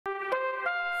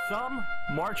Some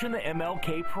march in the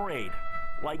MLK parade,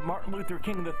 like Martin Luther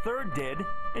King III did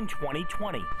in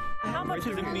 2020. How much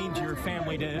does it mean to your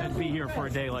family to be here for a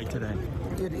day like today?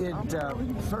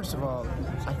 First of all,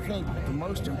 I think the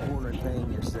most important thing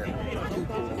is that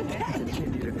people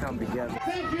continue to come together.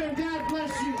 Thank you and God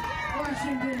bless you,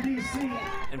 Washington, D.C.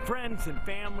 And friends and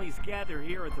families gather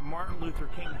here at the Martin Luther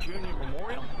King Jr.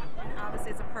 Memorial.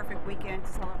 Obviously, it's a perfect weekend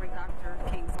to celebrate Dr.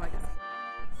 King's legacy.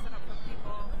 He stood up for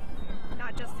people,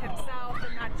 not just himself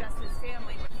and not just his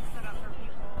family, but he stood up for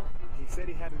people. He said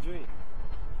he had a dream,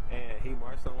 and he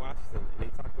marched on Washington, and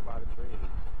he talked about a dream.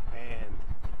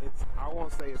 And I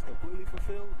won't say it's completely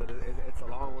fulfilled, but it's a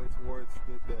long way towards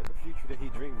the future that he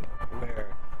dreamed of,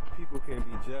 where people can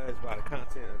be judged by the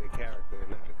content of their character and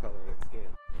not the color of their skin.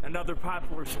 Another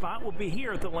popular spot will be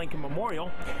here at the Lincoln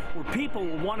Memorial, where people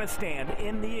will want to stand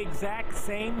in the exact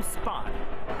same spot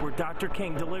where Dr.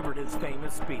 King delivered his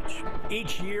famous speech.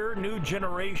 Each year, new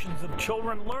generations of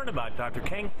children learn about Dr.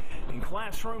 King in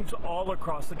classrooms all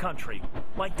across the country,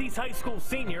 like these high school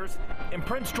seniors in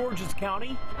Prince George's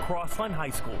County, Crossland High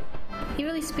School. He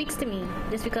really speaks to me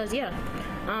just because, you know,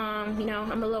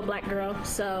 I'm a little black girl,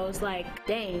 so it's like,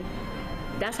 dang,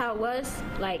 that's how it was.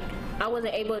 Like, I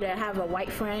wasn't able to have a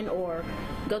white friend or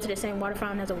go to the same water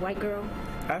fountain as a white girl.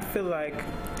 I feel like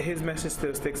his message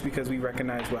still sticks because we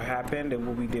recognize what happened and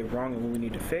what we did wrong and what we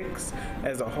need to fix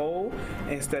as a whole,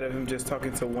 instead of him just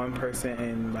talking to one person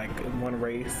in like one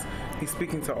race. He's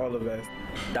speaking to all of us.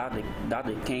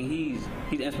 Dr. King, he's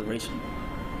inspiration.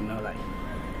 You know, like,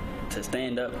 to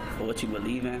stand up for what you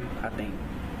believe in. I think,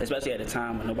 especially at a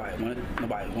time when nobody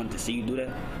wanted to see you do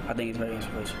that, I think it's very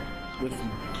inspirational. With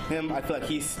him, I feel like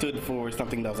he stood for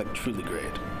something that was like truly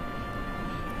great.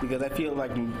 Because I feel like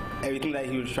everything that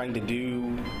he was trying to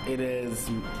do,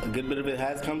 a good bit of it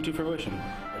has come to fruition.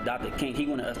 Dr. King, he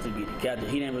wanted us to be together.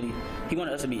 He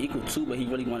wanted us to be equal too, but he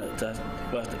really wanted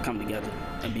for us to come together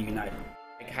and be united.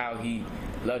 Like how he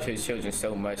loved his children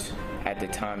so much at the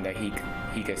time that he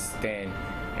could stand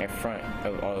in front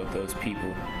of all of those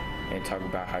people and talk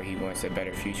about how he wants a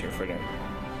better future for them.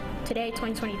 Today,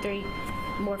 2023,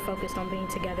 more focused on being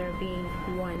together, being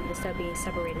one, instead of being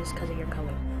separated just because of your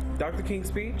color. Dr. King's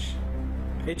speech,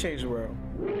 it changed the world.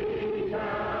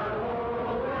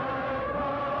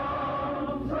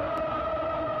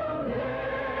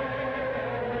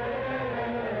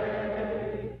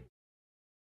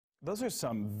 Those are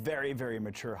some very, very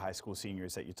mature high school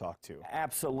seniors that you talked to.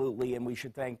 Absolutely, and we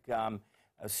should thank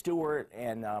Stuart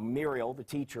and Muriel, the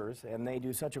teachers, and they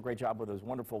do such a great job with those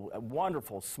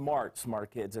wonderful,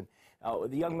 smart kids. And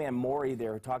the young man Maury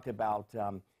there talked about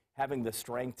having the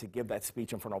strength to give that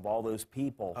speech in front of all those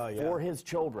people for his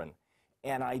children.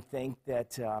 And I think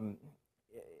that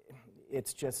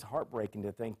it's just heartbreaking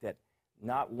to think that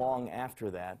not long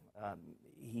after that,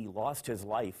 he lost his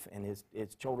life and his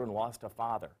children lost a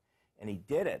father. And he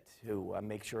did it to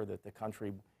make sure that the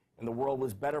country and the world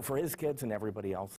was better for his kids and everybody else.